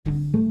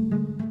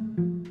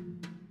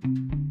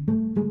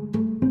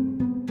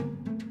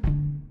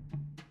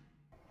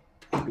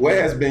what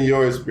has been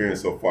your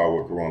experience so far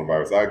with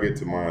coronavirus? I'll get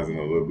to mine in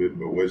a little bit,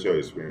 but what's your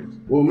experience?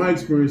 Well, my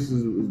experience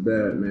was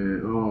bad,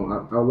 man.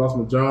 I lost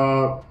my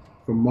job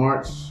from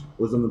March.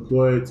 Was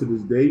unemployed to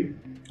this day.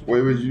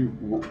 Where was you?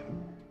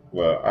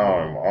 Well,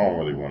 I don't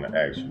really want to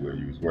ask you where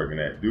you was working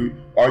at.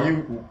 Are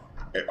you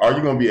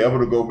going to be able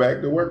to go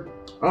back to work?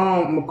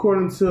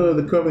 According to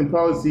the company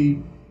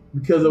policy,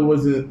 because I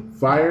wasn't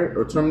fired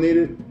or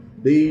terminated,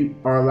 they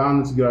are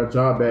allowing us to get our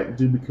job back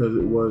due because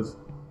it was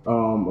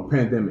a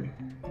pandemic.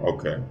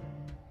 Okay.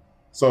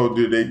 So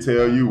did they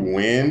tell you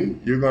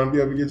when you're going to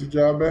be able to get your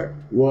job back?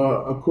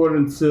 Well,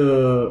 according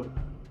to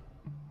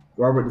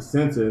Robert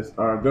DeSantis,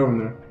 our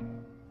governor,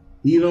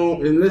 he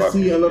don't unless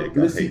he I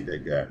hate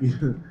that guy.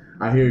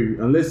 I hear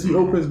you. Unless he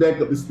opens back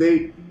up the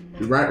state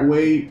the right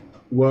way,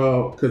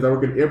 well, because I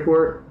work at the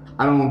airport,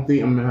 I don't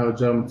think I'm gonna have a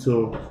job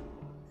until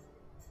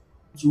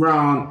it's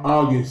around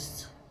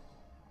August,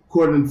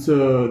 according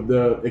to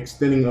the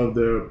extending of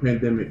the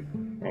pandemic.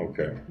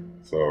 Okay,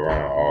 so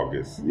around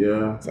August,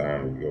 yeah,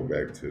 time to go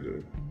back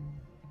to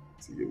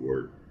your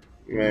work.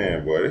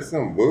 Man, boy, that's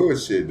some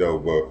bullshit though,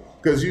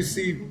 but because you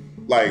see,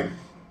 like,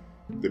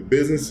 the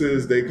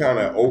businesses, they kind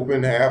of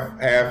open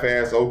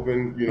half-ass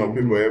open. You know,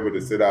 people are able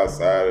to sit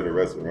outside of the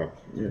restaurant,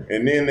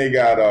 and then they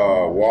got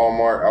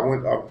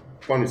Walmart.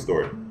 Funny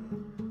story.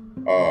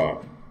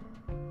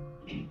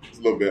 It's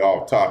a little bit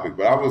off topic,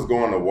 but I was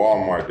going to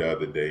Walmart the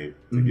other day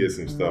to get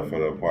some stuff for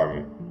the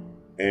apartment,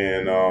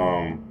 and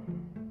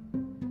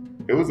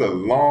it was a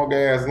long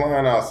ass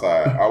line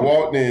outside. I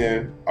walked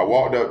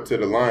up to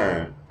the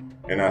line,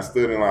 and I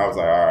stood in line. I was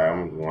like, all right,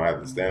 I'm gonna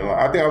have to stand in line.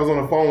 I think I was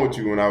on the phone with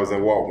you when I was in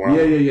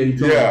Walmart.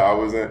 Yeah. I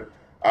was in.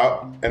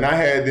 And I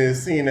had then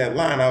seen that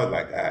line. I was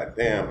like, God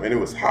damn! And it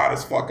was hot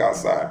as fuck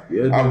outside.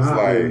 Yeah, I was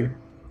like,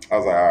 all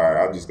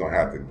right, I'm just gonna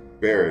have to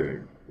bear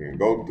it and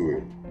go through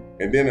it.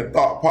 And then a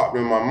thought popped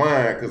in my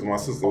mind because my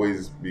sister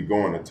always be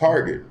going to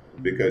Target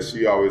because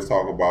she always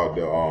talk about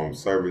the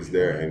service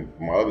there, and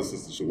my other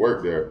sister should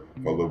work there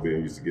for a little bit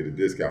and used to get a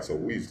discount. So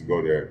we used to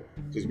go there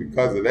just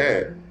because of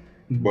that.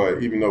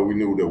 But even though we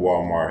knew that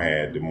Walmart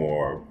had the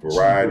more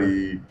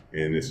variety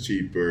and it's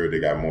cheaper, they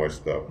got more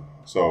stuff.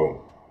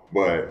 So,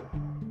 but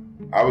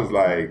I was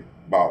like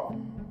about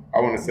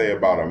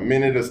a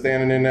minute of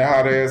standing in that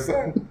hot ass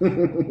sun.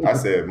 I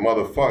said,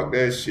 motherfuck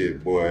that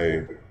shit,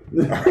 boy.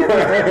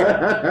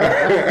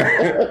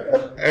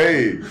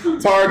 Hey,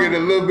 Target a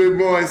little bit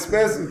more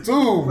expensive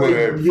too,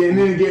 but getting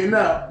in and getting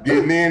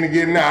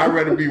out. I'd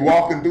rather be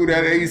walking through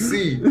that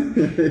AC,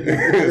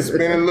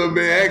 spend a little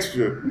bit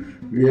extra.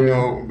 You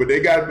know, but they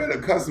got better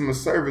customer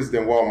service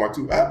than Walmart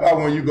too. How about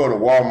when you go to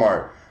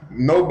Walmart,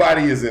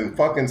 nobody is in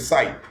fucking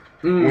sight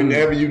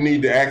whenever you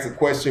need to ask a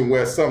question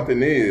where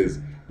something is.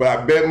 But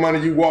I bet money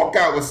you walk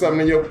out with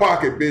something in your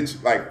pocket,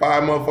 bitch, like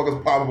 5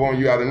 motherfuckers pop up on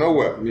you out of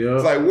nowhere. Yep.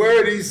 It's like,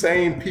 where are these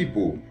same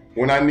people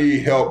when I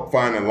need help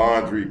finding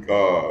laundry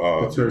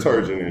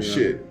detergent and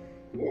shit?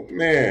 Well,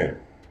 man,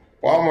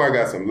 Walmart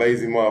got some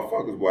lazy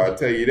motherfuckers, boy, I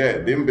tell you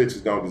that. Them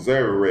bitches don't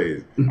deserve a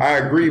raise. I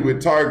agree with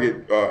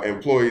Target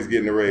employees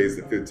getting a raise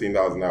to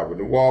 $15 an hour, but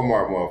the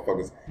Walmart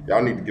motherfuckers,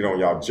 y'all need to get on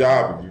y'all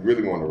job if you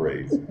really want a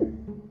raise.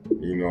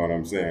 You know what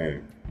I'm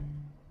saying?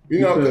 You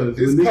know,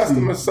 it's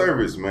customer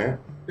service, man.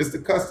 It's the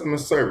customer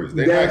service.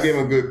 They're not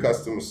giving good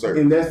customer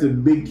service. And that's the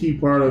big key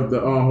part of the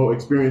whole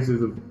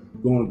experiences of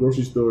going to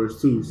grocery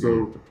stores too.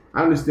 So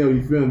I understand what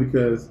you're feeling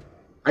because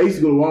I used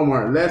to go to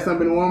Walmart. Last time I've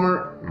been to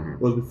Walmart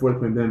was before the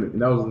pandemic,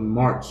 and that was in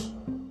March.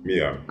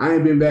 Yeah. I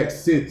ain't been back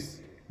since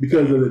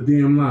because of the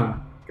damn line.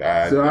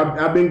 So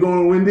I've been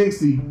going to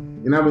Winn-Dixie,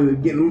 and I've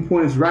been getting them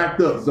points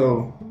racked up.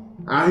 So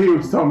I hear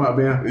what you're talking about,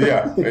 man.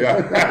 Yeah.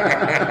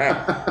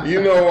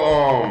 You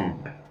know,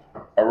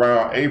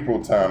 around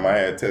April time, I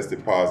had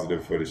tested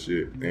positive for the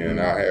shit, and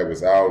I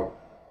was out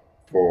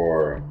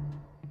for,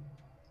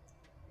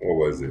 what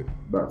was it?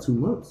 About 2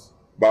 months.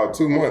 About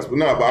 2 months,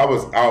 but I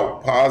was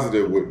out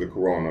positive with the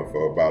corona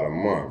for about a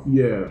month.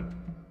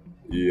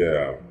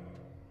 Yeah.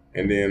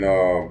 And then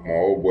my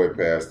old boy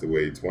passed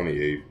away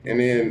 28th, and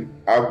then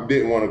I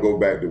didn't want to go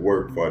back to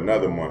work for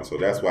another month, so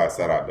that's why I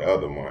sat out the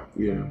other month.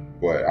 Yeah.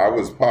 But I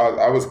was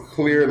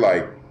clear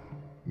like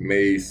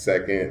May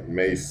 2nd,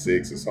 May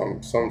 6th,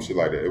 or some shit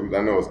like that.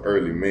 I know it's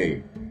early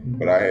May,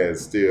 but I had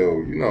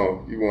still, you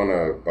know, you want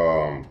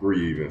to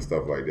grieve and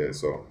stuff like that.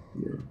 So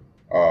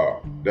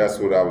that's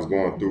what I was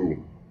going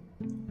through.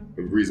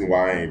 The reason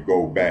why I ain't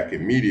go back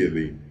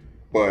immediately,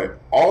 but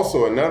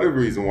also another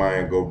reason why I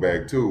ain't go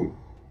back too,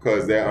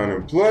 because that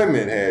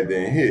unemployment had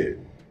then hit.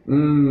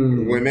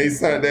 When they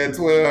sent that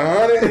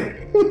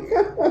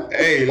 1,200,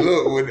 hey,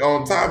 look,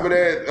 on top of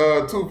that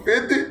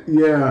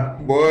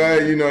 250, boy,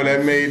 you know,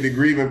 that made the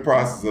grieving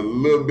process a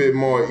little bit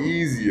more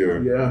easier.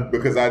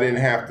 Because I didn't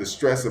have to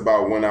stress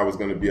about when I was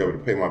going to be able to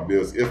pay my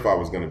bills, if I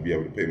was going to be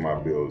able to pay my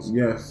bills.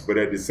 But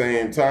at the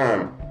same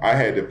time, I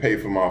had to pay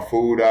for my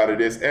food out of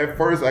this. At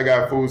first, I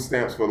got food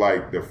stamps for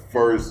like the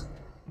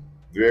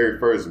very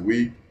first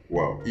week.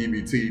 Well,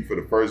 EBT for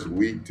the first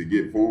week to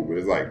get food, but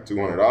it's like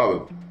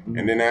 $200.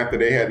 And then after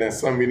they had then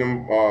sent me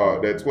them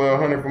that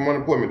 $1,200 from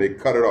unemployment, they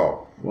cut it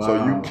off. Wow.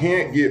 So you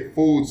can't get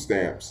food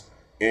stamps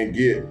and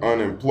get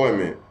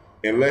unemployment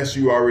unless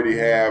you already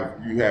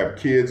have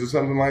kids or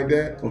something like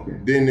that. Okay.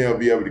 Then they'll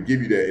be able to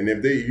give you that. And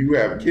if you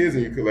have kids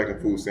and you're collecting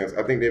food stamps,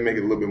 I think they make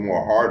it a little bit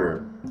more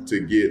harder to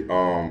get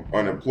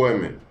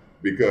unemployment,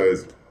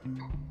 because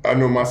I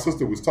know my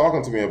sister was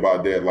talking to me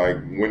about that. Like,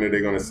 when are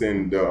they going to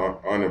send the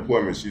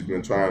unemployment? She's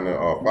been trying to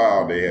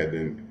file. They had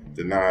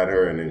denied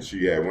her, and then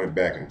she had went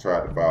back and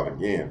tried to file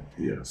again.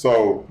 Yeah.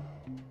 So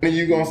when are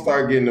you going to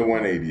start getting the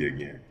 180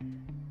 again?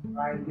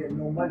 I ain't getting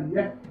no money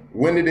yet.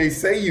 When did they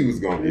say you was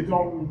going to They get it?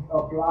 told me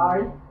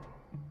apply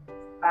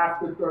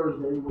after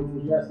Thursday, which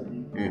was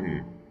yesterday. Mm-hmm.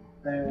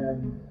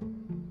 And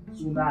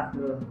soon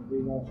after, they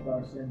won't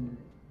start sending it.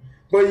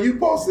 But you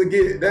supposed to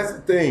get, that's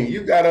the thing,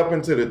 you got up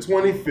until the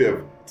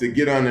 25th to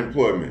get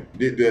unemployment,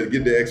 get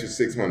the extra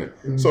 600.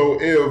 Mm-hmm.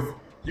 So if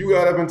you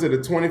got up until the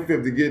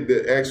 25th to get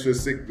the extra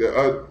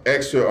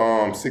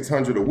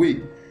 600 a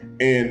week,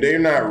 and they're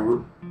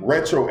not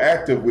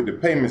retroactive with the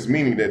payments,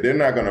 meaning that they're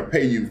not gonna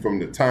pay you from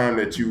the time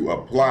that you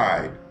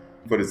applied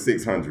for the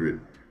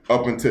 600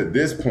 up until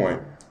this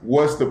point,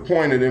 what's the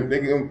point of them? They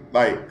gonna,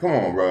 like, come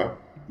on, bro.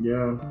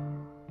 Yeah.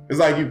 It's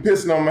like you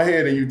pissing on my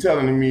head and you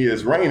telling me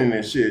it's raining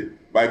and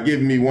shit by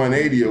giving me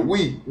 180 a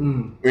week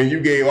when you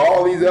gave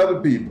all these other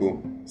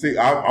people. See,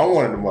 I'm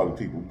one of them other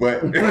people,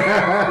 but so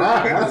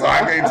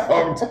I can't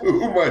talk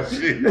too much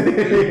shit. But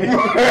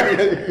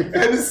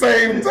at the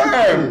same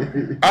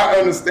time, I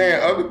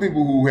understand other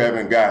people who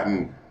haven't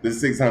gotten the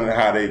 600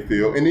 how they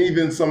feel, and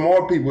even some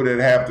more people that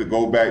have to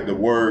go back to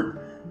work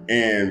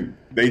and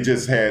they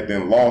just had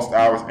them lost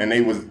hours and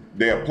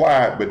they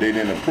applied but they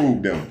didn't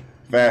approve them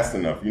fast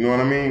enough. You know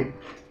what I mean?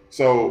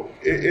 So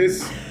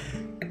it's.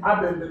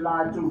 I've been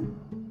denied too.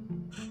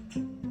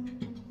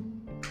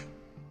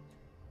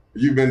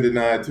 You've been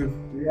denied too?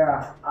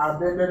 Yeah, I've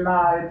been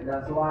denied.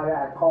 That's why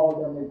I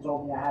called them. They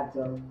told me I had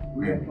to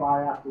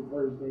reapply after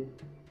Thursday.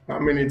 How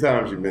many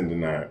times you been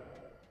denied?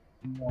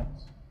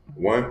 Once.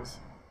 Once?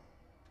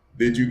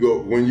 Did you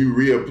go, when you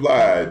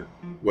reapplied,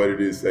 what did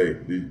it say? I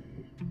didn't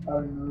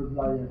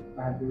reply yet.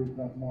 I had to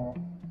reply tomorrow.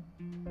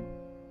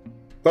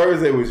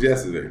 Thursday was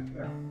yesterday.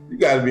 Yeah. You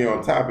gotta be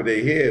on top of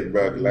their head,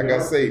 bro. Like I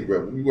say,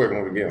 bro, you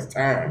working against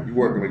time. You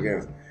working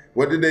against,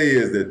 what the day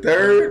is, the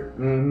 3rd?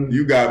 Mm-hmm.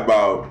 You got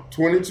about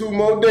 22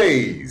 more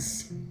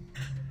days.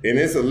 And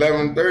it's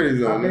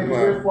 11:30 I on made the it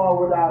this line. far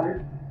without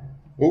it.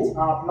 Who?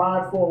 I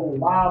applied for a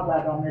while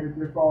back. I made it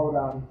this far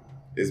without it.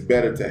 It's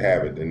better to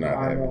have it than not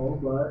I have it. know,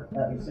 but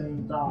at the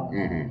same time,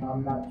 Mhm.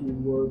 I'm not too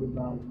worried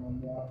about it no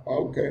more.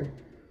 Okay.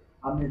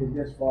 I made it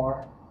this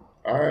far.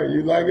 All right,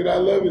 you like it, I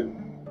love it.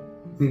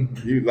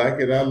 You like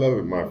it, I love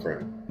it, my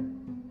friend.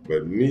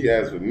 But me,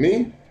 as for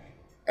me,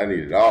 I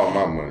needed all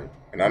my money.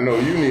 And I know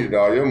you needed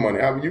all your money.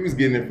 How you was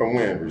getting it from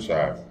when,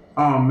 Rashad?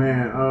 Oh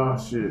man,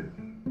 shit.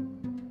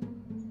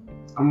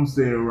 I'm gonna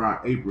say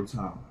around April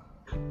time,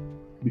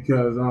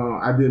 because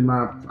I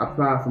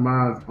applied for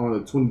mine on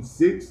the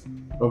 26th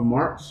of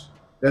March.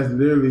 That's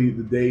literally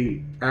the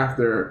day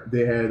after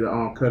they had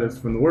cut us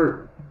from the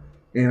work.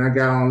 And I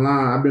got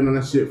online. I've been on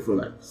that shit for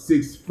like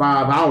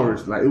 5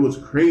 hours. Like, it was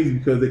crazy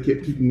because they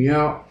kept kicking me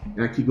out,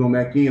 and I keep going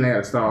back in. I got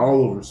to start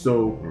all over.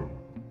 So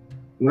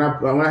when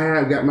I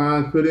had got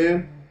mine put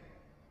in,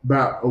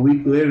 about a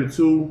week later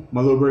too,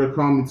 my little brother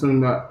called me telling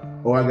me about,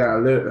 oh, I got a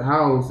letter at the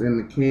house,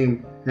 and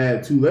it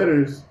had 2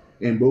 letters,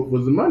 and both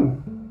was the money.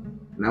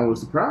 And I was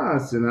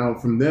surprised. And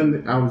from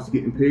then I was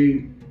getting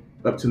paid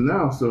up to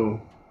now.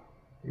 So.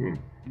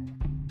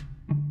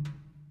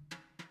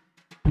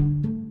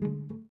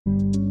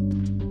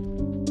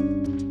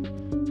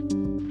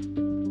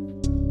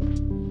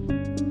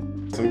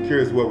 I'm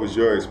curious, what was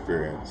your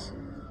experience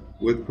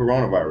with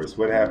coronavirus?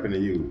 What happened to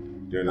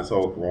you during this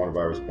whole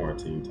coronavirus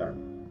quarantine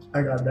time?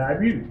 I got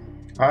diabetes.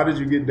 How did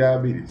you get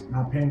diabetes?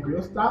 My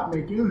pancreas stopped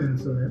making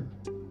insulin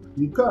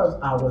because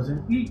I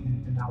wasn't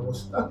eating and I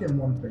was stuck in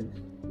one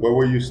place. Where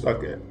were you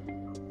stuck at?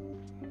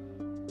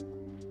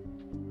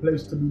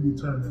 Place to be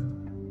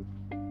determined.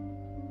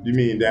 You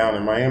mean down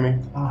in Miami?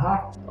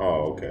 Uh-huh.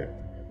 Oh, okay.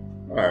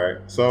 All right.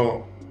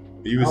 So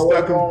you I were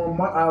stuck in...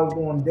 was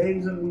going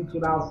days and weeks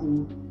without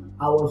food.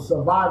 I was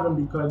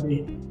surviving because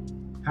they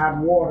had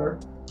water,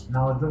 and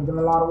I was drinking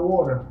a lot of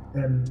water.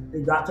 And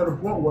it got to the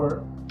point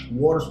where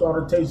water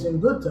started tasting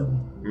good to me.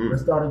 It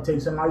started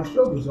tasting like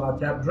sugar, so I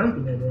kept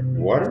drinking it. And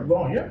Water? it kept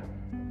going, yeah.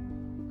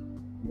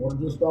 Water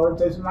just started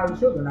tasting like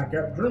sugar, and I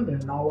kept drinking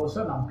it. And all of a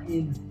sudden, I'm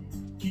peeing,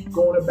 keep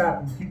going to the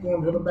bathroom, keep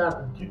going to the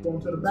bathroom, keep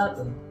going to the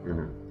bathroom.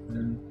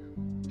 And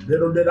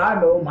little did I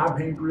know, my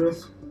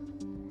pancreas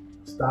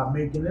stopped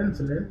making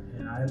insulin,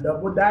 and I ended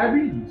up with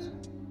diabetes.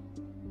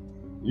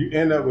 You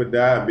end up with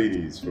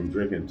diabetes from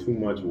drinking too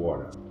much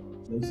water.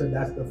 They said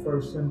that's the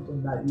first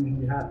symptom that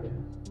usually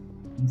happens.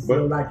 You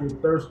feel like you're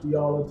thirsty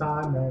all the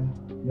time, and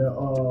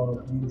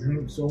you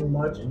drink so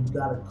much, and you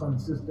gotta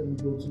consistently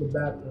go to the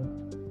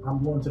bathroom.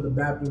 I'm going to the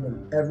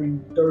bathroom every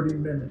 30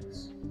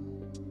 minutes.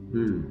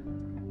 Yeah.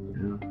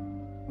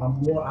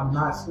 I'm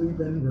not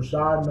sleeping.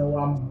 Rashad know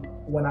I'm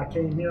when I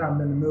came here, I'm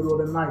in the middle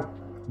of the night,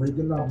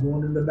 waking up,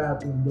 going in the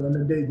bathroom, during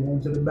the day,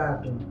 going to the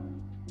bathroom.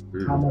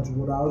 How much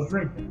water I was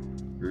drinking.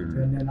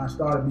 And then I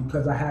started,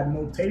 because I had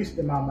no taste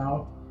in my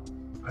mouth,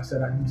 I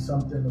said I need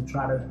something to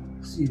try to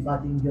see if I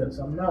can get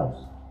something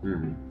else.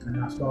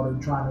 And I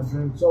started trying to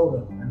drink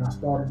soda, and I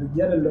started to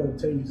get a little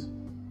taste,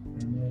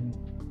 and then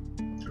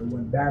it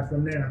went bad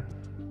from there.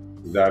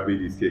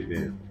 Diabetes kicked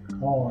in.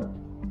 Hard.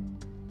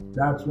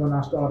 That's when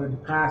I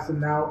started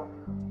passing out,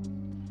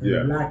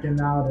 and blacking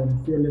out,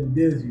 and feeling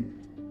dizzy.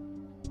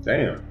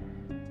 Damn.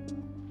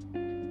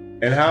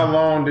 And how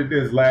long did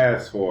this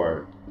last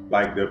for?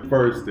 Like the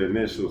first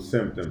initial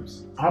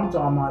symptoms? I'm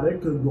talking about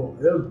it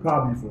was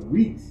probably for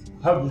weeks.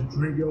 I was just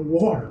drinking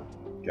water.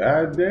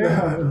 God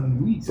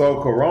damn.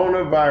 So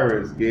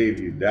coronavirus gave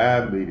you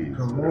diabetes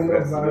for the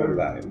rest of your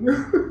life.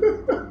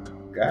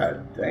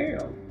 God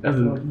damn. That's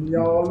me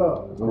all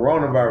up.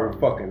 Coronavirus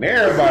fucking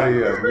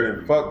everybody up.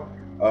 Then fuck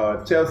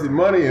Chelsea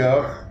Money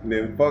up. And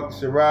then fuck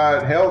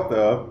Sherrod Health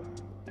up.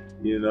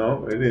 You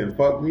know, and then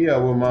fuck me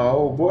up with my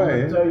old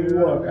boy. I'll tell you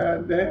what.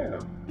 God damn.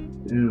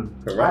 Yeah.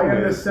 I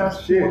am the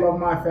cesspool of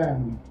my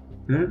family.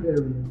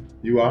 Period.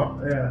 You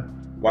are? Yeah.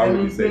 Why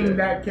would you say anything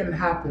that can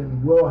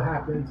happen will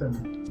happen to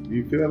me.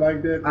 You feel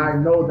like that? I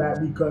know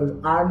that because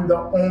I'm the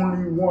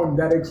only one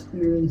that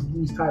experienced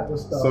these type of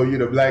stuff. So you're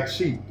the black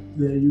sheep.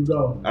 There you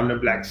go. I'm the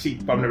black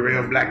sheep. I'm the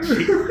real black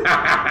sheep.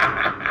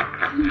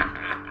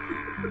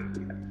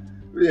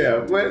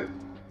 Yeah, but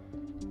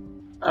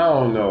I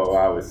don't know if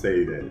I would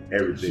say that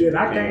everything. Shit,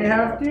 I can't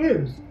have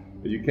kids.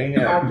 You can't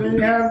have kids? I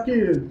can't have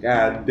kids.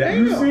 God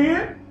damn. You see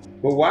it?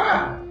 But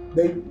why?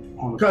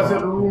 Because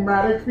of the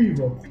rheumatic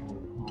fever.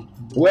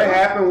 What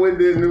happened with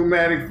this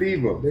rheumatic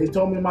fever? They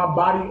told me my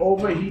body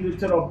overheated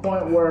to the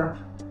point where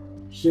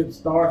shit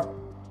starts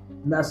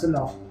messing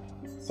up.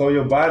 So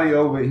your body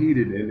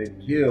overheated and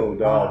it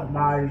killed off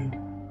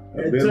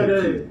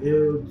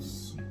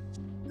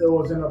it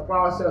was in a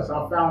process.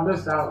 I found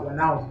this out when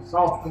I was a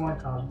sophomore in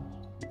college.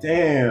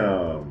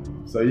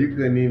 Damn. So you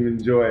couldn't even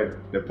enjoy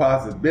the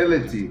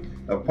possibility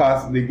of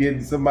possibly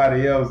getting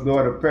somebody else's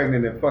daughter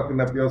pregnant and fucking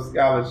up your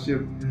scholarship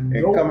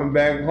and coming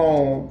back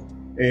home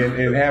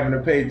and having to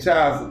pay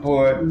child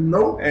support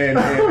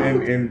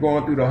and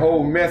going through the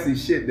whole messy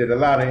shit that a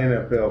lot of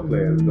NFL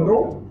players go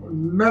through.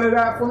 None of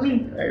that for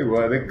me. Hey,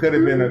 well, it could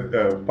have been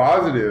a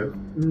positive.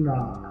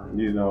 Nah.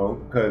 You know,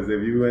 because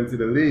if you went to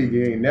the league,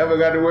 you ain't never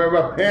got to worry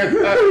about parents.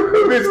 The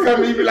bitch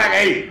come to you be like,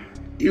 hey,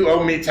 you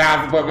owe me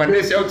child support, but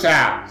this your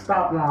child.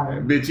 Stop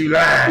lying. Bitch, you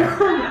lying.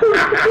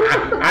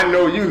 I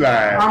know you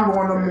lying. I'm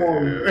going to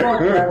more. Fuck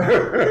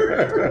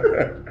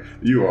that.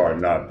 You are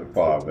not the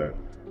father.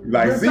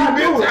 Like, bitch, see,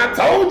 bitch, I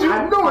told you.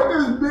 I know it,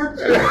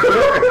 this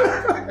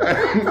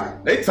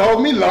bitch. They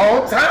told me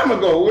long time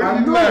ago. What are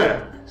you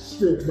doing?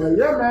 Shit, but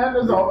yeah,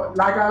 man,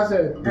 like I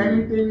said,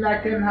 anything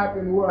that can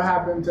happen will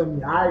happen to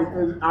me. I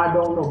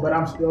don't know, but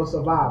I'm still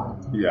surviving.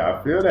 Yeah,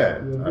 I feel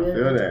that.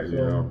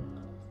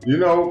 You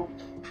know,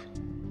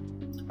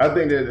 I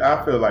think that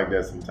I feel like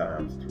that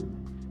sometimes too,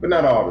 but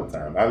not all the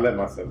time. I let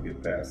myself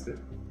get past it.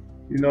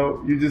 You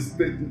know, you just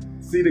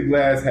see the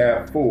glass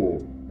half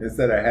full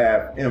instead of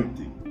half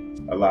empty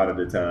a lot of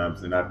the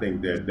times, and I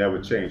think that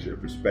would change your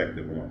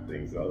perspective on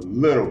things a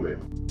little bit.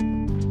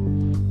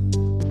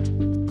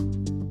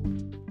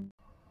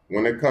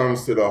 When it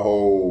comes to the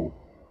whole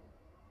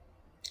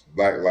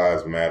Black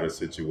Lives Matter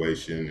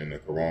situation and the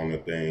corona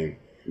thing,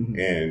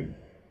 and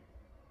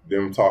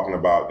them talking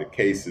about the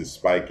cases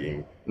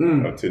spiking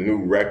to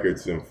new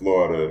records in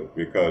Florida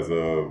because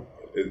of,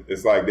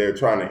 it's like they're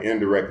trying to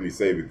indirectly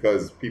say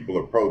because people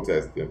are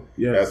protesting,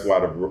 that's why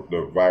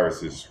the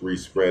virus is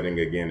re-spreading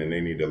again and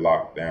they need to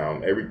lock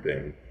down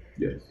everything.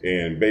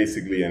 And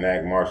basically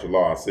enact martial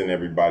law and send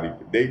everybody,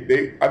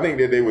 I think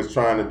that they was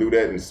trying to do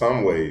that in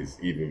some ways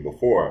even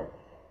before.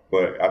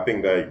 But I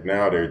think that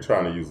now they're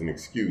trying to use an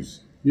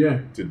excuse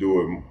to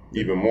do it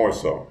even more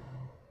so.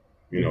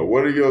 You know,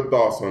 what are your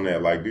thoughts on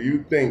that? Like, do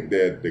you think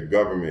that the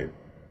government,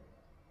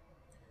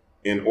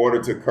 in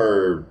order to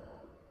curb,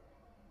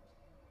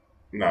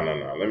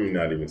 let me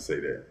not even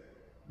say that.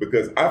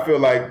 Because I feel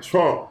like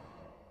Trump,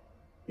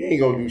 he ain't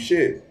gonna do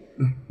shit.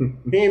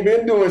 He ain't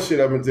been doing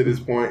shit up until this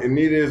point, and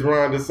neither is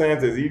Ron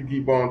DeSantis. He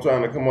keep on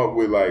trying to come up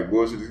with like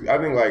bullshit. I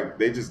think like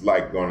they just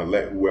like gonna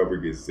let whoever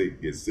gets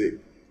sick get sick.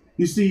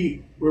 You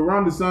see, with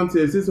Ron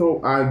DeSantis, his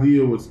whole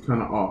idea was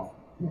kind of off.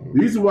 The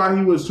reason why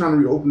he was trying to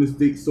reopen the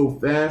state so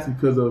fast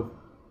because of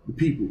the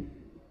people.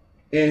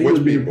 And he was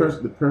being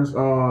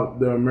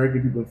the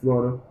American people in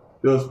Florida.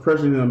 They was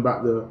pressuring him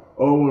about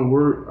I want to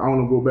work, I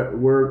want to go back to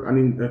work, I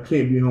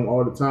can't be home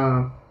all the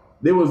time.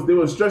 They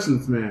was stressing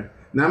this man.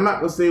 Now, I'm not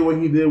going to say what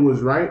he did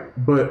was right,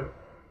 but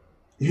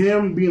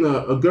him being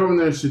a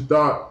governor should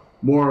thought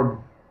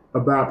more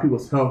about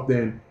people's health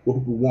than what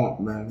people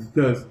want, man.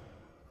 Because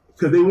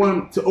they want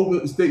him to open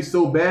the state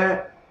so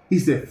bad, he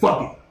said,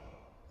 fuck it.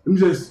 Let me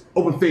just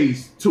open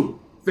phase 2,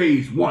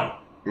 phase 1.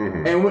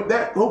 And with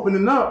that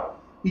opening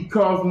up, he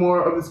caused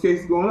more of his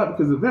cases going up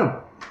because of him.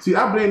 See,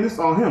 I blame this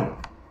on him.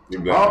 You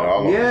blame it all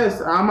on him?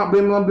 Yes, I'm not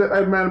blaming it on Black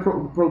Lives Matter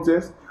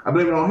protest. I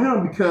blame it on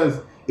him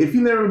because if he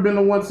never been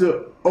the one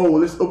to,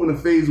 let's open a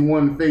phase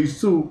 1,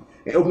 phase 2,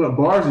 and open up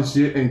bars and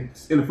shit and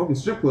in a fucking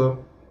strip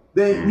club,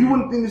 then you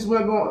wouldn't think this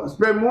was going to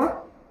spread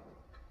more.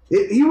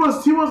 He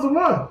was the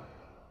one.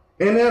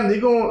 And then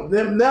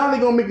now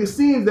they're gonna make it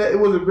seem that it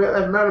was a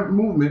Black Matter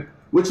movement,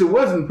 which it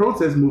wasn't.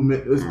 Protest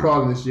movement was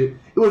causing this shit.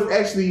 It was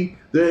actually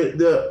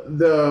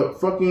the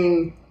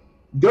fucking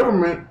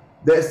government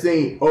that's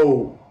saying,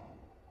 "Oh,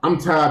 I'm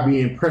tired of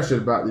being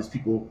pressured about these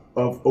people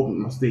of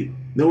opening my state.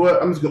 You know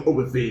what? I'm just gonna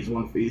open phase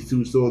 1, phase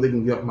 2, so they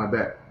can get off my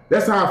back."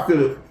 That's how I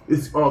feel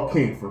it's all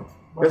came from.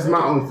 That's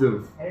my own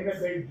feeling. Ain't it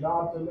their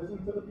job to listen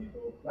to the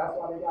people? That's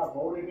why they got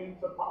voted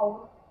into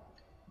power.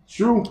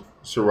 True.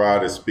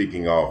 Sherrod is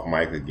speaking off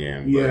mic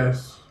again. But,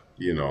 yes.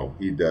 You know,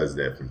 he does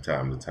that from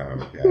time to time,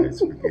 guys.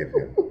 Forgive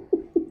him.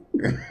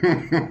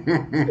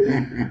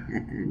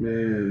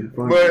 Man.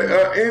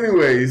 But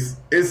anyways,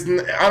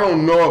 I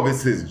don't know if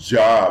it's his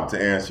job to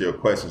answer your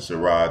question,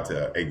 Sherrod,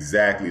 to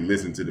exactly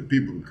listen to the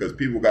people, because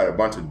people got a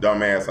bunch of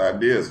dumbass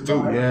ideas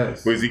too.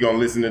 Yes. But is he gonna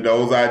listen to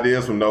those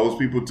ideas from those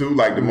people too?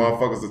 Like the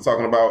motherfuckers are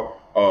talking about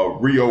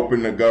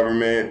reopen the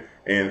government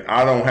and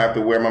I don't have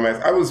to wear my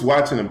mask. I was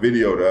watching a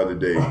video the other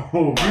day.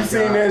 You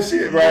seen that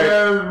shit, right?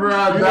 Yeah,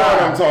 bro. You know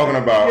what I'm talking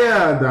about.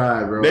 Yeah, I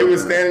died, bro. They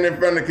was standing in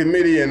front of the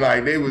committee and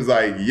like they was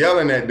like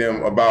yelling at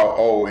them about,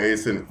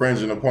 it's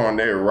infringing upon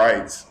their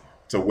rights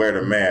to wear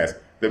the mask.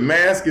 The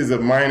mask is a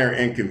minor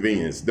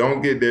inconvenience.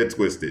 Don't get that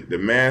twisted. The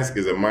mask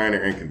is a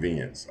minor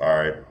inconvenience,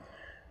 all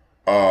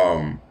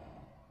right?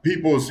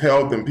 People's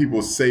health and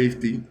people's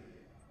safety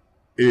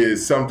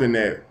is something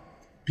that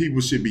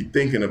people should be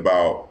thinking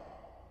about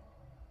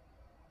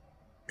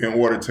in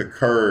order to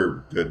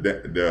curb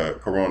the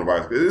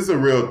coronavirus. This is a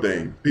real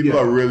thing. People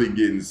are really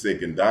getting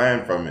sick and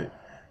dying from it.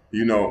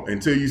 You know,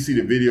 until you see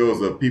the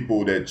videos of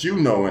people that you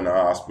know in the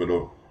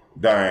hospital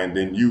dying,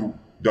 then you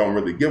don't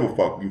really give a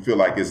fuck. You feel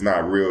like it's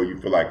not real. You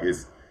feel like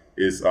it's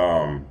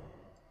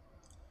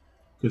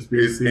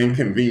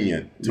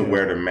inconvenient to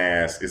wear the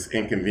mask. It's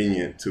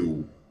inconvenient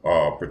to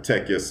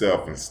protect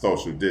yourself and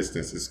social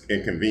distance. It's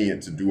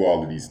inconvenient to do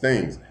all of these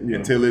things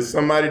until it's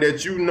somebody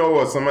that you know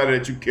or somebody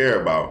that you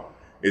care about.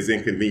 It's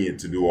inconvenient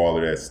to do all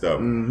of that stuff.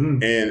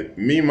 And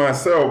me,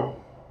 myself,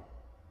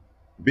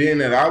 being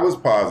that I was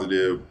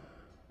positive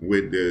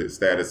with the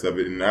status of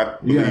it, and I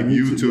believe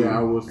you too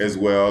as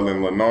well,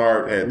 and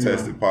Leonard had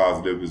tested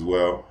positive as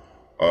well,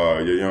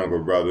 your younger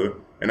brother.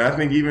 And I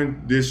think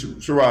even this,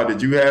 Sherrod,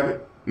 did you have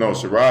it? No,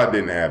 Sherrod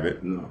didn't have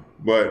it. No.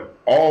 But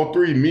all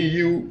three, me,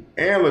 you,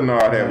 and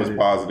Leonard was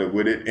positive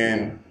with it.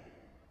 And,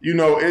 you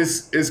know,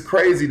 it's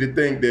crazy to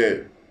think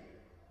that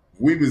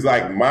we was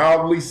like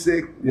mildly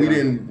sick.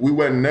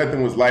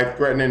 Nothing was life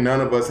threatening.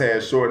 None of us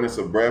had shortness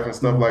of breath and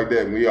stuff like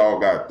that. And we all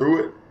got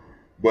through it.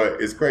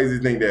 But it's crazy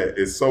to think that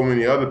it's so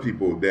many other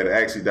people that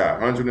actually died.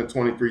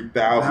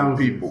 123,000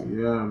 people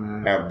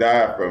have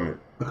died from it.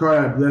 I call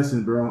that a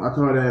blessing, bro. I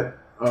call that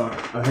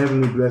a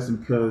heavenly blessing,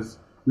 because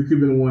we could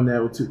have been the one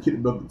that would kick the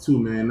bucket too,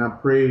 man. And I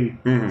pray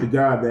to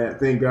God that,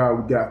 thank God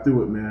we got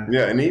through it, man.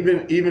 Yeah, and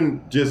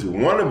even just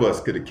one of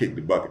us could have kicked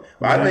the bucket.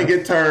 But I think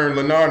it turned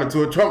Leonard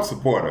into a Trump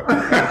supporter.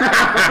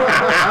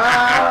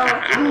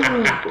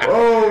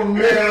 Oh,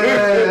 man.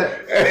 Yeah,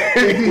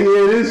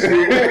 this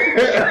shit.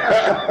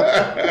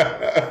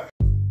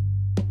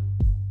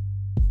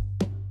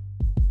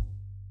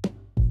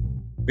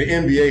 The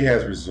NBA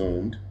has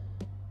resumed.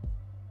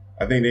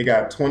 I think they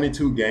got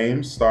 22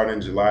 games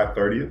starting July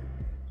 30th.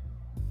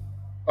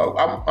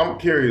 I'm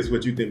curious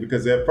what you think,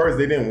 because at first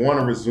they didn't want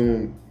to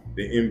resume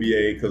the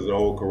NBA because of the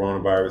whole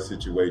coronavirus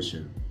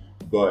situation,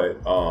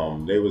 but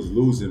they was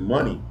losing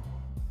money,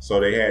 so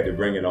they had to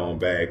bring it on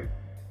back.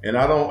 And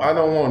I don't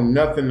want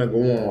nothing to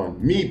go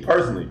on. Me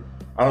personally,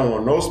 I don't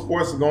want no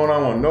sports to go on. I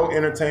don't want no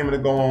entertainment to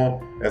go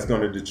on that's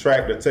going to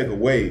detract or take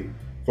away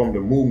from the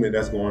movement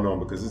that's going on,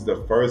 because it's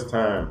the first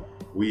time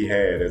we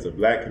had, as a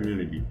black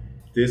community,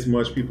 this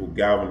much people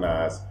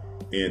galvanized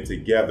and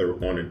together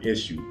on an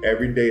issue.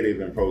 Every day they've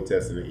been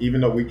protesting it, even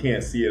though we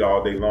can't see it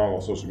all day long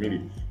on social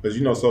media, because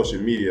you know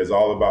social media is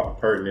all about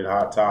the pertinent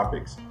hot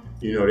topics.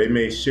 You know, they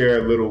may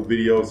share little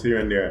videos here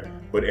and there,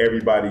 but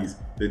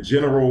the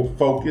general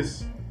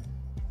focus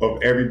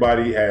of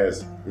everybody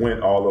has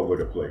went all over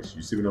the place.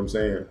 You see what I'm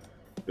saying?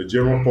 The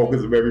general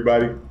focus of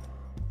everybody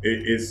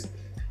is,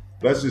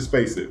 let's just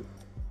face it,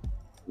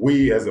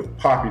 we as a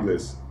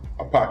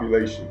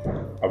population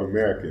of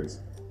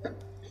Americans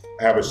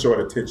have a short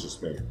attention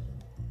span.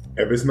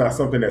 If it's not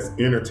something that's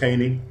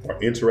entertaining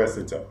or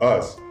interesting to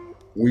us,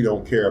 we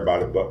don't care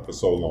about it but for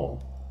so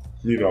long.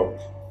 You know,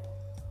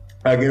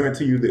 I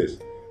guarantee you this,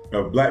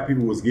 if black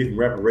people was getting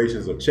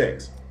reparations or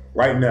checks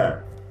right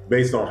now,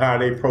 based on how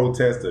they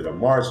protested or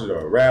marched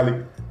or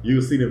rallied,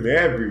 you'll see them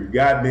every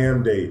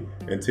goddamn day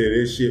until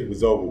this shit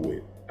was over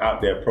with,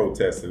 out there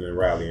protesting and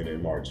rallying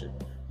and marching.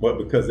 But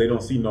because they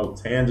don't see no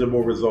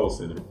tangible results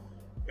in it,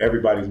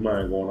 everybody's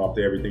mind going off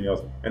to everything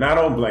else. And I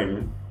don't blame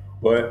them,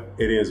 but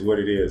it is what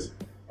it is.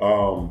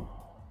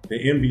 The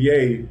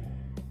NBA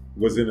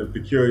was in a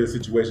peculiar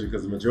situation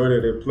because the majority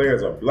of their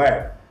players are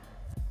black,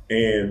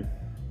 and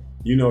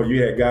You know,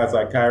 you had guys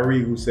like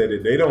Kyrie who said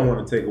that they don't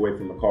want to take away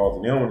from the cause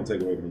and they don't want to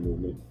take away from the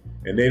movement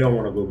and they don't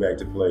want to go back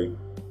to play.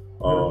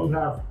 You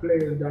have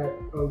players that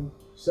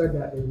said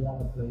that they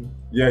want to play.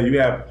 Yeah, you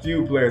have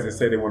few players that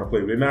say they want to play,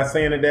 but they're not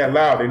saying it that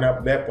loud. They're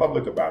not that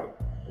public about it.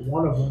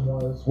 One of them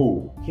was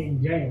who? King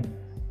James.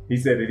 He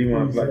said that he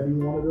wanted to play. He said he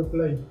wanted to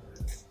play.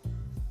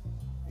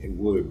 It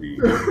would be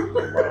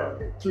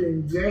LeBron.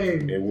 King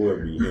James. It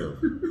would be him.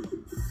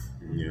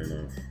 You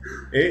know,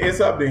 it's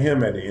up to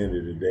him at the end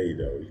of the day,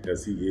 though,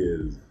 because he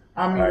is.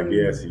 I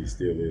guess he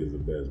still is the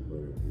best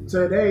player.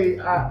 Today,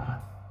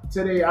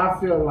 I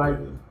feel like.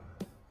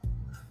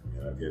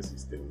 Yeah, I guess he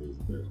still is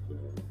the best player.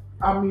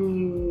 I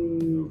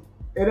mean,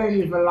 it ain't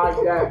even like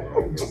that.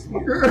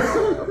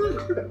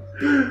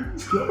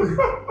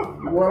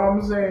 What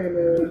I'm saying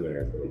is.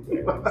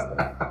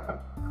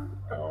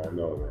 I don't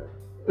know,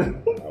 man.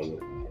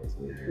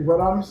 What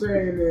I'm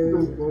saying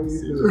is,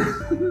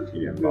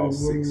 he had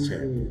lost 6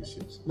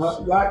 championships.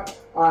 all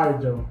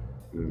right, Joe.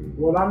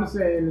 What I'm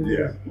saying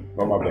is,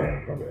 Oh, my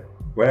bad.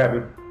 What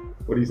happened?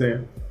 What are you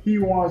saying? He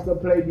wants to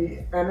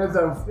play and there's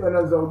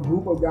a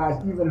group of guys,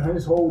 even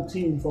his whole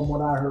team, from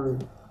what I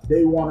heard,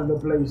 they wanted to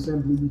play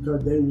simply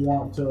because they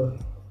want to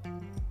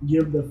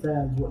give the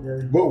fans what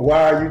they're. But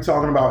why are you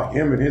talking about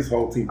him and his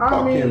whole team?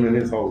 Fuck him and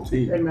his whole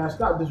team. Hey man,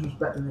 stop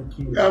disrespecting the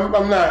kid.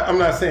 I'm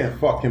not saying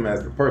fuck him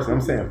as the person.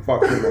 I'm saying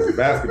fuck him as a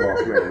basketball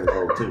player and his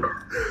whole team.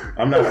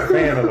 I'm not a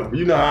fan of him.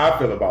 You know how I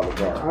feel about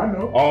LeBron. I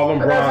know. All them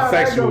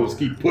Bron-sexuals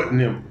keep putting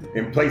him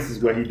in places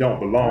where he don't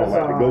belong,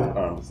 like the GOAT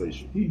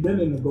conversation. He's been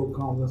in the GOAT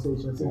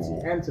conversation since he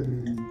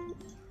entered the league.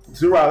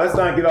 Surah, let's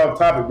not get off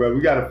topic, bro.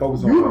 We got to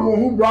focus on. You the one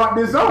who brought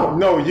this up.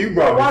 No, you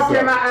brought this up. Why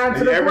can't I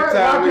answer the every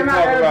question? time we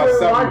talk about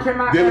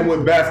something dealing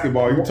with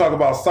basketball, you talk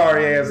about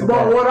sorry ass.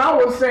 But what I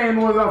was saying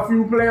was a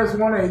few players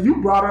wanted, and you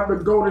brought up the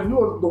GOAT, and you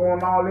was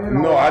going all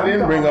in. No, I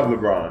didn't bring up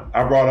LeBron.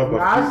 I brought up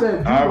I said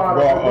you brought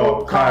up the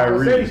GOAT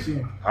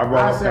conversation. I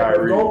brought up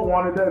Kyrie. The GOAT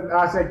wanted to.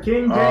 I said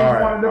King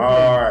James wanted to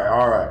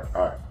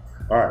play.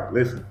 All right.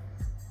 Listen,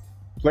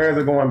 players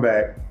are going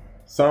back.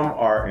 Some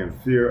are in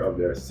fear of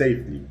their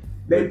safety.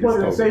 They put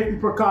in safety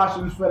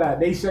precautions for that.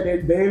 They said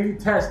they're daily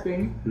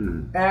testing,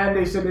 and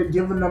they said they're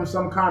giving them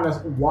some kind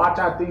of watch,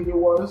 I think it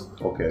was,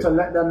 to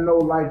let them know,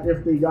 like,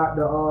 if they got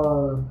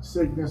the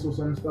sickness or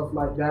some stuff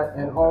like that.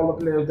 And all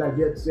the players that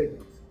get sick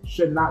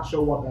should not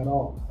show up at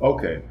all.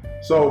 Okay.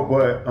 So,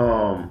 but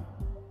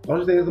don't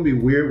you think it's gonna be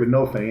weird with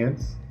no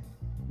fans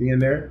being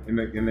there in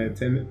the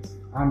attendance?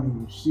 I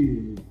mean,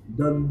 shit,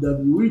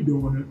 WWE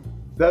doing it.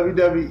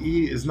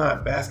 WWE is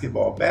not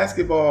basketball.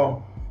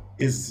 Basketball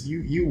is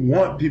you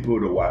want people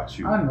to watch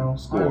you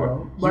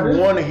score. You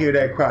want to hear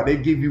that crowd. They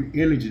give you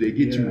energy. They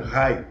get you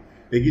hyped.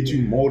 They get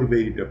you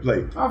motivated to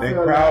play. That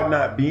crowd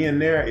not being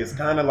there, it's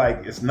kind of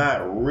like it's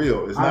not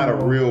real. It's not a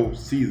real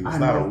season. It's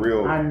not a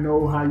real. I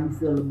know how you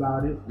feel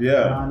about it.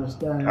 Yeah, I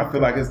understand. I feel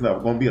like it's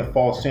not going to be a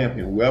false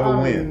champion. Whoever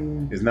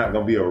wins is not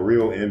going to be a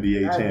real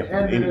NBA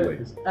champion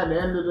anyways. At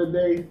the end of the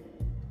day,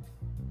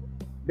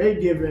 they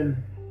giving.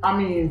 I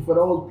mean, for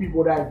those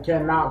people that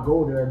cannot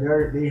go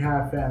there, they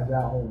have fans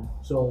at home.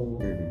 So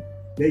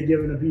they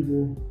giving the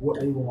people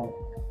what they want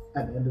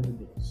at the end of the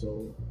day.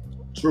 So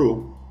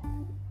True.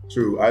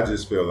 I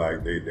just feel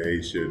like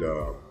they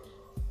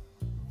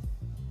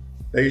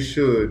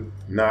should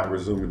not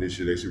resume it this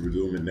year. They should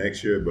resume it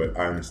next year, but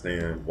I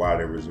understand why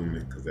they're resuming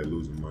it because they're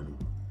losing money.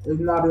 It's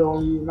not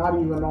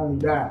even only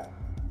that.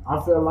 I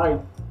feel like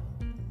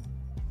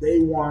they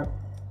want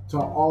to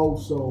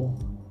also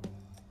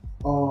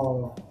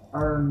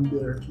earn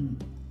their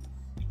keep.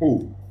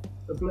 Who?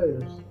 The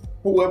players.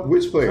 Who?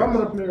 Which players? Some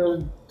of the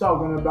players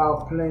talking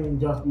about playing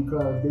just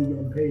because they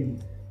getting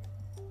paid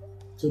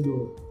to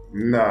do it.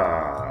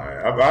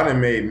 Nah, I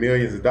done made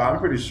millions of dollars. I'm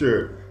pretty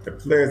sure the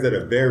players that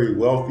are very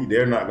wealthy,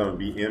 they're not going to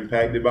be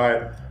impacted by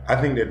it. I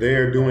think that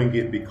they're doing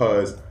it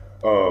because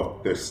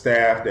of the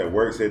staff that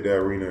works at the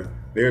arena.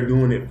 They're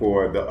doing it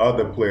for the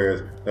other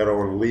players that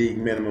are on league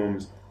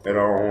minimums, that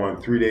are on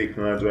 3-day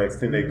contracts,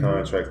 10-day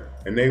contracts,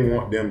 and they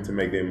want them to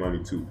make their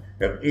money too.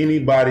 If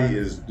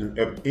anybody's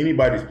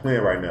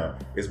playing right now,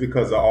 it's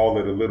because of all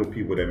of the little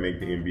people that make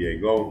the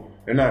NBA go.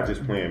 They're not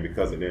just playing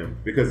because of them.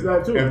 Because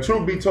if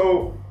truth be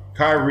told,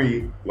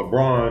 Kyrie,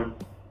 LeBron,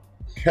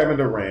 Kevin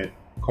Durant,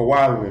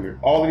 Kawhi Leonard,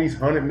 all of these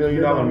 $100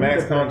 million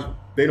max contracts,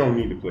 they don't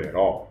need to play at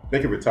all. They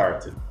can retire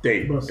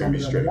today and be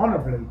straight. Want to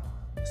play.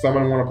 Some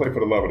of them want to play for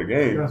the love of the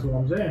game. That's what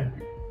I'm saying.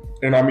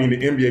 And I mean, the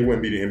NBA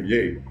wouldn't be the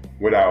NBA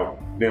without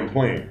them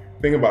playing.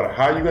 Think about it.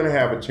 How are you going to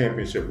have a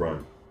championship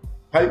run?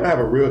 How are you going to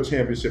have a real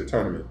championship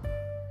tournament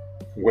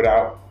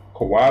without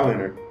Kawhi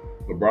Leonard,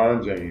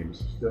 LeBron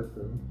James,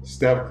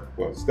 Steph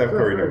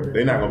Curry?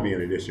 They're not going to be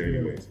in it this year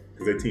anyways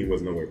because their team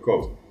was nowhere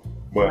close.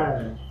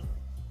 But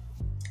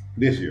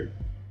this year,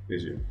 they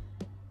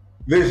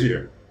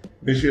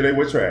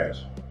were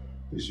trash.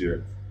 This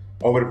year.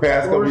 Over the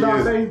past couple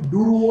years.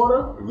 Doodle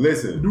water?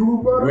 Listen, doodle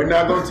butter?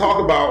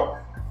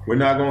 we're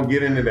not going to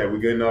get into that. We're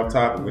getting off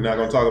topic. We're not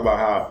going to talk about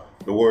how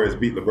the Warriors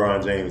beat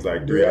LeBron James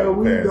like 3 out of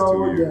the past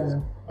 2 years.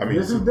 I mean,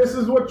 this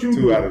is what you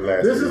do. Two out of the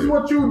last This 2 is years.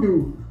 what you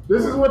do.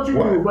 This is what you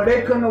do. But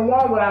they couldn't have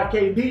won without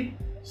KD.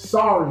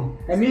 Sorry.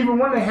 And even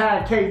when they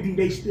had KD,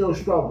 they still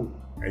struggled.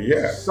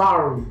 Yeah.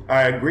 Sorry.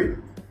 I agree.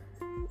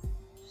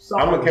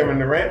 Sorry. I'm a Kevin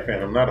Durant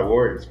fan. I'm not a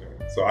Warriors fan.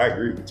 So I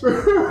agree with you.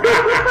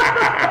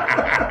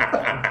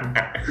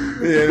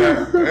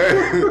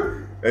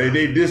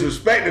 They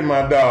disrespected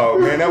my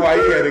dog, man. That's why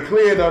he had it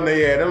cleared on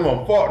their ass. Them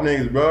on fault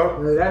niggas,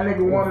 bro. Yeah, that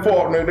nigga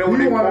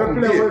wanted he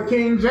wanted to play with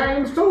King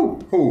James too.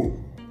 Who?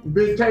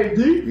 Big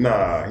KD.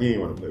 Nah, he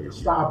ain't want to play with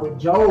you. Stop it,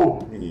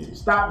 Joe.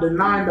 Stop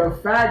denying the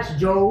facts,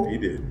 Joe. He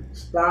didn't.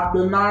 Stop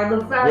denying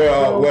the facts,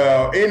 Joe.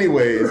 Well,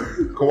 anyways,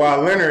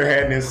 Kawhi Leonard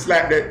had to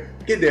slap that.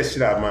 Get that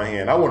shit out of my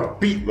hand. I want to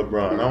beat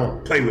LeBron. I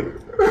want to play with him.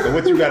 So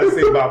what you got to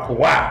say about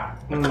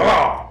Kawhi? The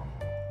Claw.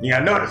 Yeah,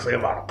 I know what to say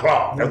about the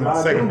Claw. That's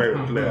my second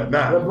favorite player.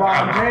 Nah.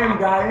 LeBron James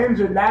got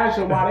injured last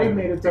year while they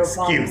made it to the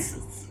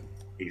finals.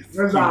 Excuses.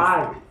 That's all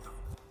right.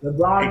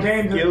 LeBron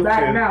James is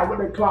back now. What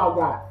the Claw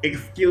got?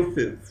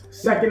 Excuses.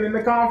 Second in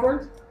the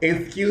conference?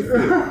 Excuses.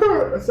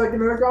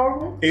 Second in the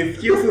conference?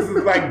 Excuses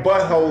is like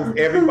buttholes.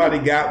 Everybody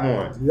got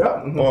one.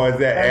 Yep. Or is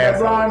that and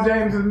asshole? LeBron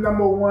James is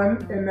number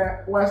one in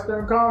that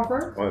Western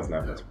Conference. Well, it's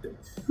not much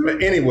difference.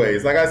 But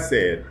anyways, like I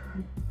said,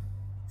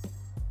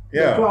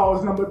 The Claw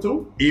is number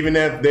 2. Even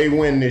if they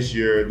win this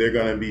year, they're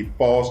going to be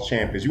false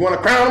champions. You want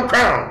to crown them?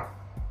 Crown them.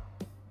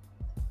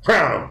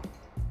 Crown them.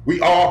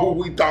 We are who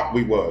we thought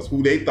we was,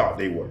 who they thought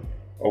they were.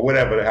 Or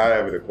whatever,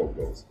 however the quote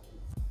goes.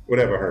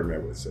 Whatever Herm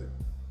Edwards said.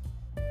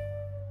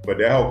 But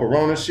that whole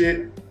Corona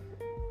shit,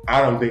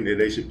 I don't think that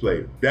they should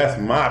play. That's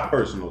my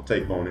personal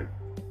take on it.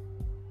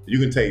 You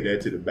can take that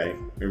to the bank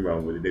and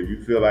run with it. If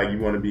you feel like you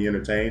want to be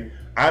entertained.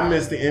 I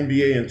miss the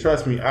NBA, and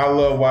trust me, I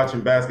love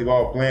watching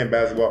basketball, playing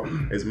basketball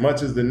as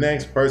much as the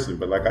next person.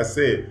 But like I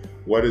said,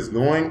 what is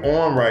going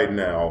on right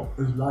now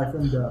is life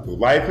and death.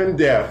 Life and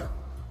death,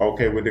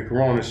 okay, with the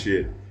Corona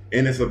shit.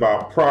 And it's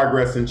about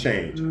progress and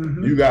change.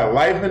 Mm-hmm. You got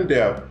life and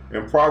death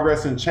and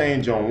progress and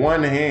change on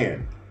one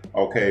hand,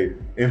 okay?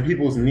 And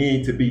people's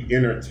need to be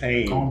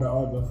entertained on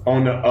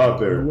the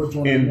other.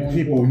 And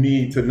people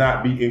need to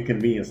not be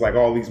inconvenienced, like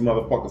all these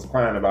motherfuckers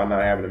crying about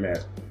not having a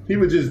mask.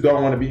 People just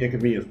don't want to be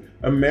inconvenienced.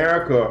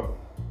 America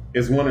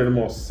is one of the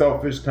most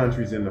selfish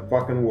countries in the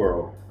fucking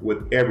world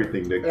with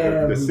everything.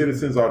 The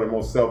citizens are the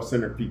most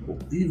self-centered people.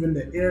 Even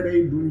the air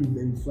they breathe,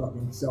 they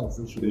fucking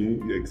selfish.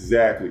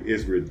 Exactly.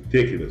 It's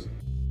ridiculous.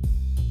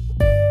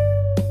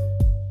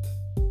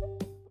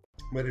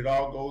 But it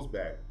all goes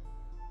back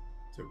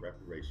to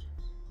reparations.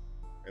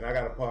 And I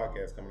got a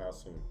podcast coming out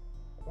soon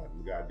about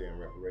the goddamn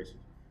reparations.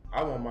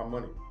 I want my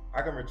money.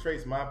 I can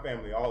retrace my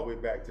family all the way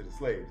back to the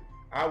slaves.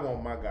 I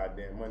want my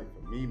goddamn money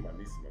for me, my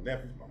nieces, my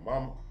nephews, my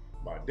mama,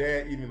 my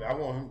dad. Even I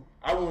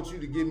want you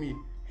to give me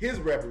his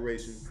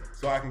reparations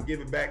so I can give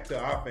it back to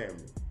our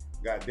family.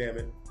 God damn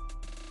it.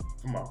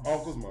 For my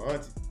uncles, my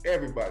aunties,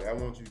 everybody. I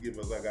want you to give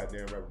us our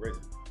goddamn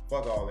reparations.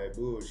 Fuck all that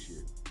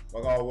bullshit.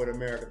 Fuck all what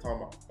America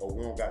talking about. Oh,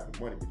 we don't got the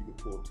money, but you can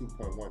pull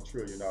 $2.1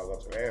 trillion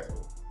out your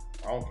asshole.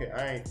 I don't care.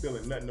 I ain't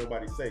feeling nothing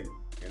nobody say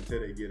until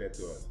they give that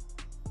to us.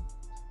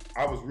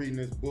 I was reading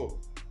this book.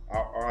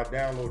 I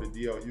downloaded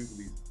D.L.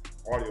 Hughley's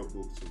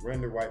audiobook,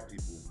 Surrender White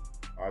People,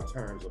 Our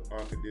Terms of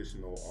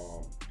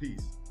Unconditional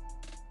Peace.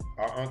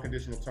 Our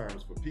Unconditional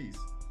Terms for Peace.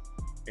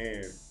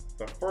 And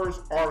the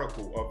first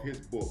article of his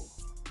book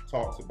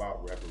talks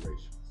about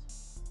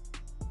reparations.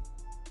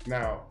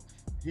 Now,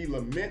 he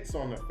laments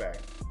on the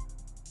fact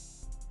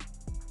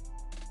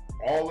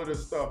all of the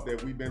stuff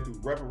that we've been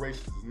through,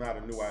 reparations is not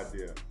a new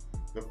idea.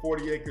 The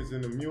 40 acres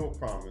and the mule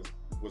promise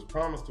was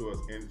promised to us,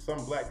 and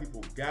some black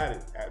people got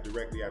it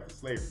directly after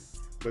slavery,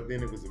 but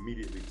then it was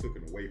immediately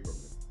taken away from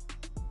them.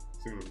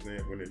 See what I'm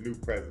saying? When the new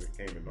president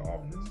came into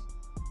office.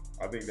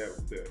 I think that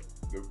was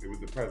it was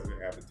the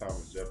president after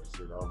Thomas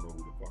Jefferson. I don't know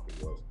who the fuck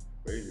it was.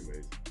 But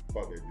anyways,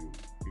 fuck that dude.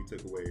 He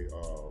took away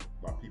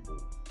my people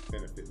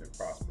benefiting and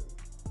prospering.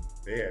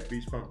 They had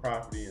beachfront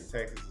property in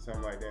Texas or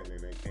something like that, and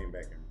then they came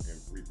back and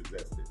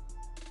repossessed it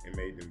and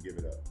made them give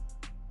it up.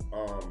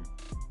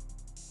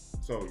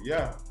 So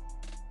yeah,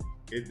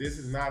 this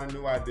is not a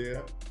new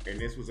idea, and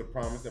this was a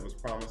promise that was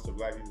promised to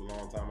black people a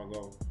long time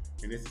ago,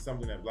 and this is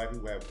something that black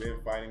people have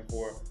been fighting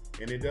for,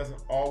 and it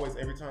doesn't always,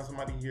 every time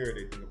somebody hear it,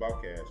 they think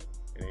about cash.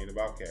 It ain't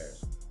about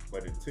cash.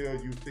 But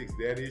until you fix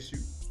that issue,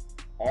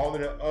 all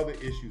of the other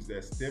issues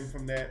that stem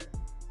from that,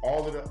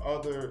 all of the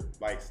other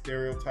like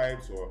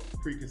stereotypes or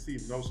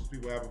preconceived notions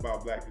people have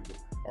about black people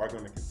are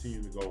going to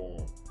continue to go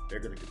on.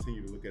 They're going to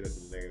continue to look at us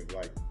in a negative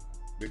light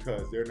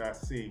because they're not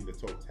seeing the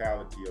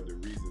totality of the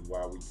reason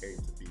why we came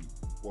to be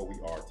what we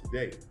are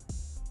today.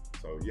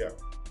 So yeah.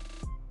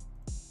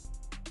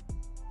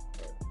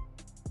 But,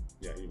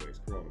 yeah, anyways,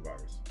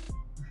 coronavirus.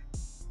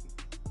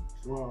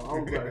 Well, I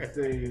was about to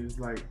say is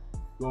like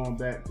going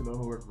back to the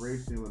whole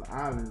reparation with the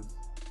islands.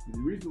 The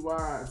reason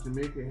why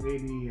Jamaica,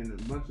 Haiti, and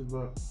a bunch of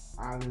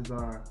islands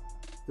are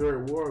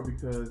third world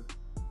because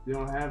they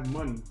don't have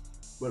money.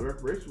 But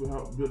reparation will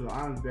help build the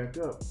islands back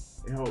up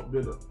and help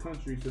build a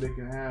country so they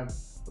can have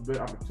a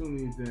better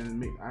opportunities and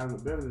make the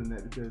island better than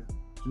that. Because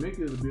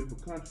Jamaica is a beautiful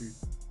country,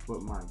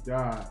 but my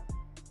God,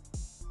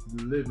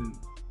 the living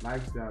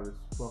lifestyle is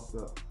fucked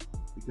up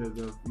because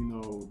of,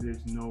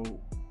 there's no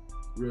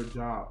real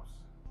jobs.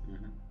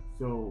 Mm-hmm.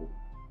 So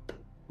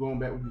going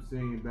back what you're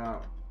saying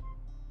about,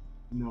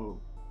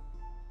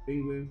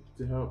 England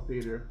to help pay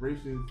their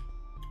reparations,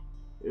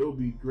 it would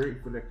be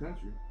great for that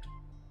country.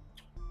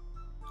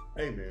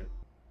 Hey man,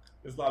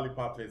 this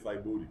lollipop tastes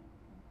like booty.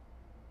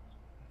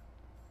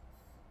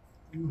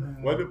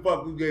 What the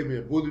fuck you gave me,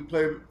 a booty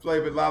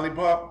flavored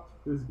lollipop?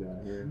 This guy,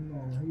 man.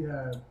 No, he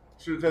had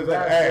Should taste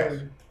like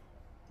ass.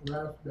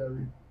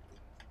 raspberry.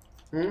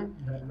 He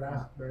had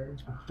raspberry.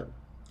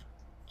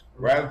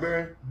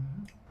 Raspberry?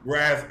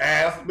 Grass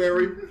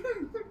assberry?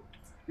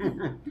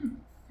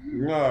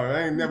 No,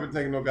 I ain't never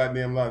taking no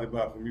goddamn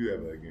lollipop from you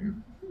ever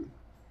again.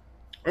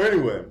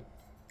 Anyway,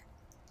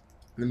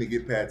 let me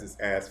get past this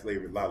ass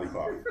flavored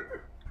lollipop.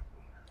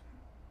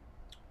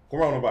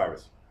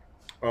 Coronavirus.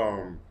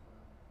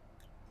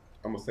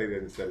 I'm gonna say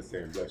that instead of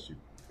saying bless you.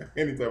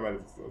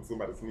 Anytime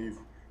somebody sneezes,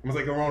 I'm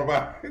gonna say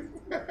coronavirus.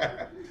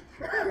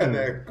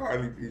 That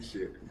Carly B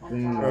shit.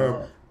 I'm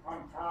tired of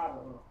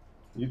it.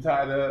 You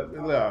tired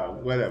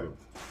of whatever.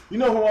 You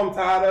know who I'm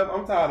tired of?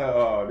 I'm tired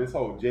of this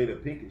whole Jada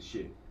Pinkett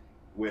shit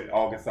with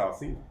August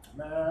Alsina.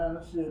 Man,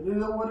 shit, this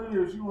is what it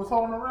is. She was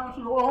holding around.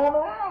 She was holding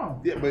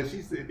around. Yeah, but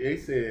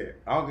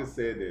August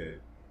said that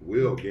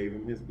Will gave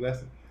him his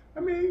blessing.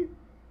 I mean,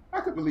 I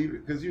could believe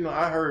it because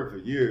I heard for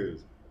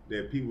years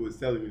that people was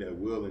telling me that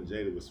Will and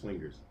Jada were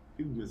swingers.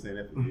 People been saying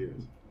that for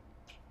years.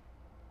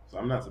 So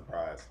I'm not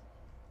surprised.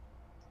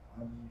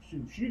 I mean,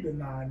 shoot, she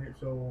denying it,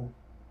 so.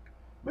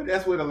 But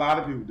that's what a lot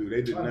of people do.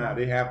 They deny.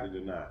 They have to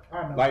deny.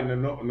 I know. Like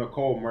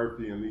Nicole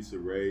Murphy and Lisa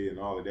Ray and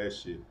all of that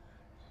shit.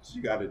 She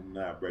got to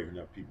deny breaking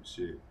up people's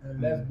shit. And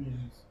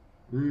lesbians.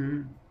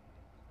 Mm-hmm.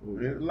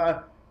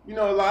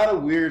 A lot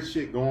of weird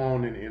shit going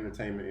on in the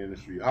entertainment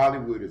industry.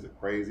 Hollywood is a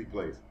crazy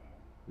place.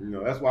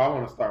 That's why I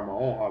want to start my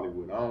own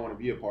Hollywood. I don't want to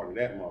be a part of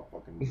that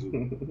motherfucking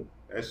zoo.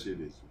 That shit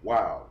is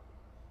wild.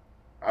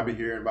 I be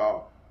hearing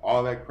about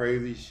all that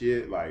crazy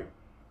shit, like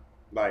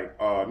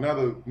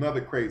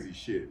another crazy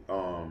shit.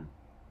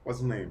 What's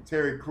his name?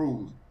 Terry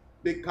Crews,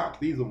 big cock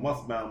diesel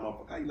muscle bound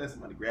motherfucker. How you let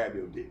somebody grab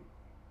your dick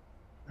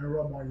And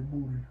rub on your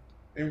booty.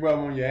 and rub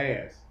on your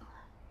ass,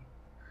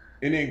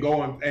 and then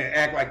go and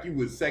act like you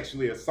was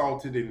sexually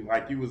assaulted and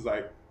like you was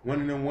like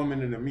one of them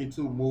women in the Me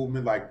Too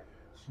movement, like.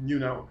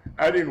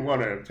 I didn't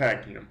want to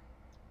attack him.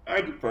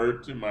 I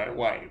deferred to my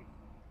wife.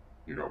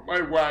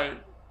 My wife.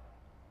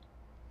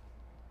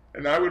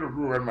 And I would have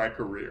ruined my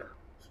career.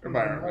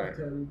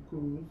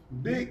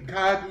 Big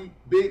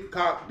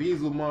cock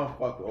diesel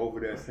motherfucker over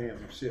there saying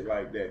some shit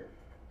like that.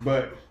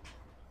 But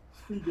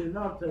Speaking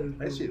of Terry Crews,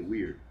 that shit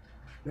weird.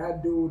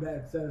 That dude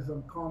that says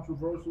some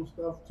controversial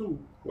stuff too.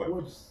 What?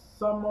 Which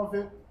some of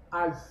it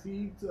I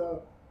see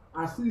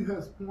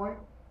his point.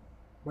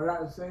 But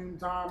at the same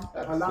time,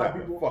 a lot of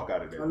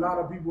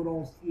people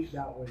don't see it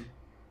that way.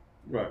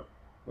 Right.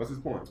 What's his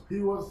point?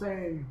 He was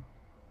saying,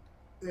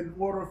 in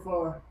order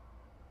for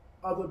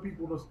other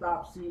people to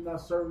stop seeing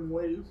us certain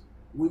ways,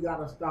 we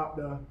gotta stop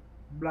the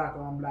black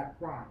on black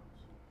crimes.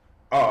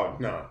 Oh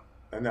no.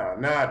 I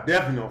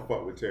definitely don't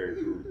fuck with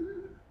Terry Crews.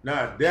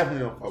 I definitely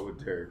don't fuck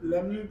with Terry Crews.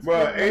 Let me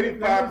explain. But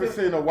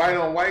 85% of white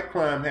on white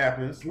crime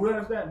happens. We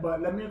understand,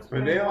 but let me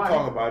explain. But they don't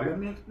talk about it. Let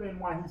me explain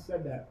why he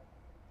said that.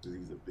 Because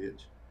he's a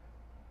bitch.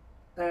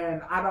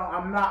 And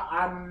I'm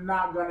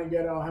not gonna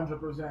get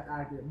 100%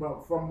 accurate,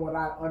 but from what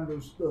I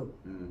understood,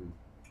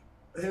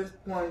 his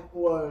point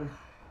was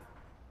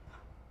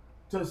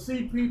to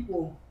see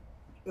people,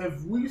 if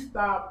we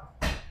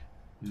stop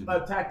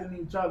attacking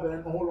each other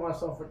and hold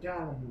ourselves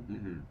accountable,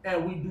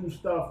 and we do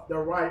stuff the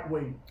right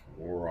way,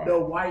 the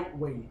white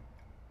way,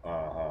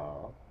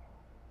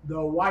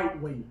 the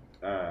white way.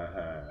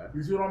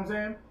 You see what I'm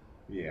saying?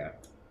 Yeah.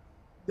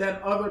 Then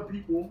other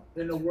people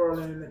in the world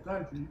and in the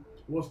country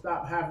will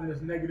stop having this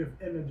negative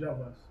image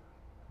of us.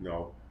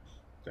 No,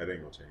 that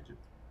ain't gonna change it.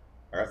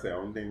 Like I said, the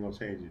only thing gonna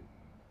change it,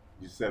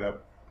 you set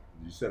up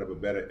a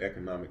better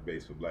economic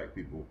base for black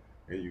people,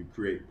 and you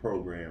create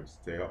programs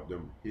to help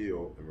them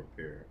heal and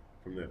repair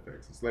from the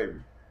effects of slavery.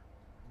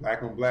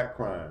 Black on black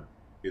crime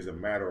is a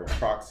matter of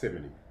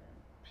proximity.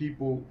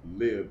 People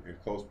live in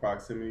close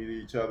proximity to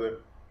each other,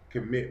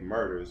 commit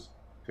murders,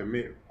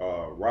 commit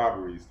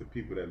robberies to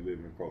people that live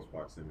in close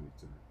proximity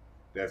to them.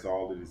 That's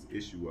all it is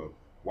issue of.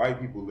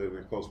 White people live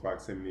in close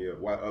proximity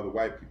of other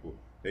white people.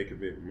 They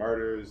commit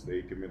murders.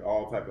 They commit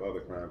all type of other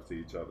crimes to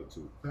each other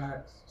too.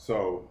 Facts.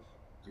 So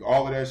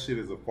all of that shit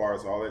is a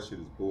farce. All that shit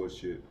is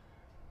bullshit.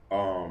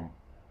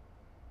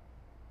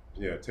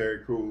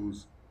 Terry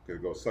Crews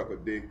could go suck a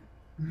dick.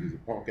 He's a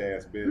punk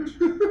ass bitch.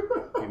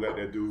 He let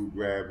that dude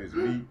grab his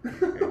meat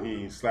and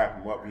he ain't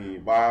slap him up. He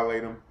ain't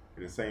violate him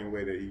in the same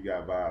way that he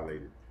got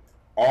violated.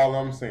 All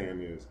I'm saying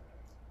is,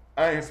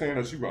 I ain't saying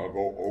that you gonna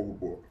go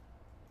overboard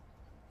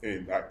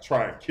and like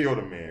try and kill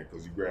the man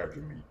because you grabbed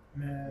your meat.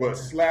 Man, but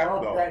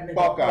slap the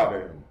fuck out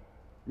of him.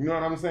 You know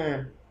what I'm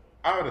saying?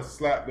 I would have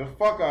slapped the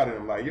fuck out of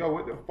him. Like, yo,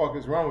 what the fuck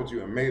is wrong with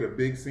you? And made a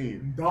big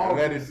scene.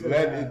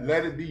 And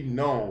let it be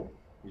known,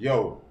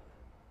 yo,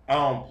 I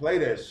don't play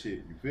that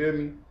shit. You feel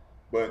me?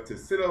 But to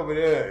sit over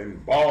there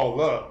and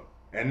ball up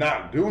and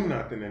not do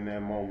nothing in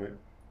that moment,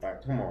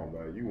 like, come on,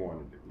 bro, you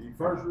wanted it.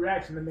 First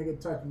reaction, the nigga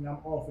touch me, I'm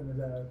off in his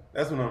ass.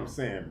 That's what I'm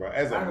saying, bro.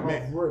 As a I'm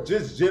man, off rip.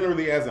 just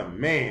generally as a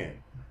man,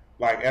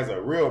 like as a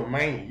real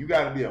man, you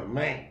got to be a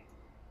man.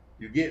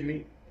 You get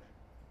me?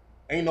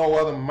 Ain't no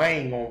other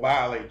man gonna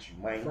violate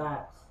you, man.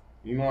 Facts.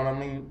 You know what I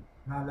mean?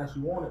 Not unless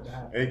you want it to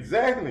happen.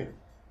 Exactly.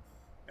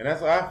 And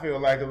that's what I feel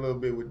like a little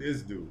bit with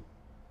this dude.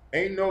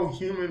 Ain't no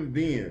human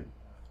being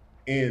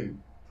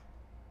in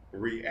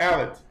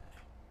reality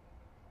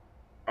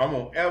I'm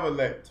gonna ever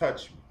let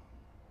touch me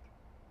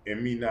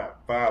and me not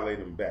violate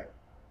him back.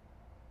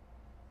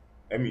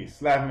 That means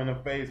slap him in the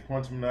face,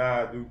 punch him in the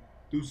eye,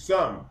 do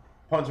something.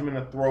 Punch him in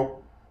the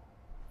throat,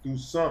 do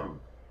something.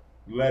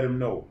 Let him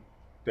know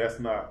that's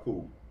not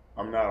cool.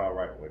 I'm not all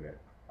right with that.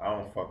 I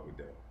don't fuck with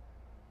that.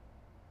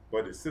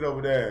 But to sit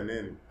over there and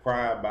then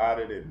cry about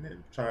it and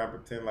then try and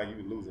pretend like you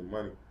was losing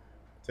money,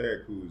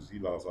 Terry Crews, he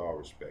lost all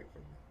respect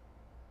from me.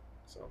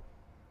 So,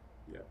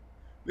 yeah.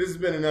 This has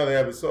been another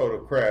episode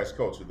of Crash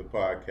Culture, the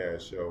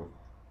podcast show.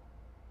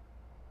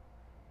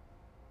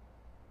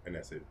 And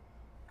that's it.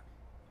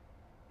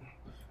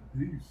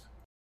 Peace.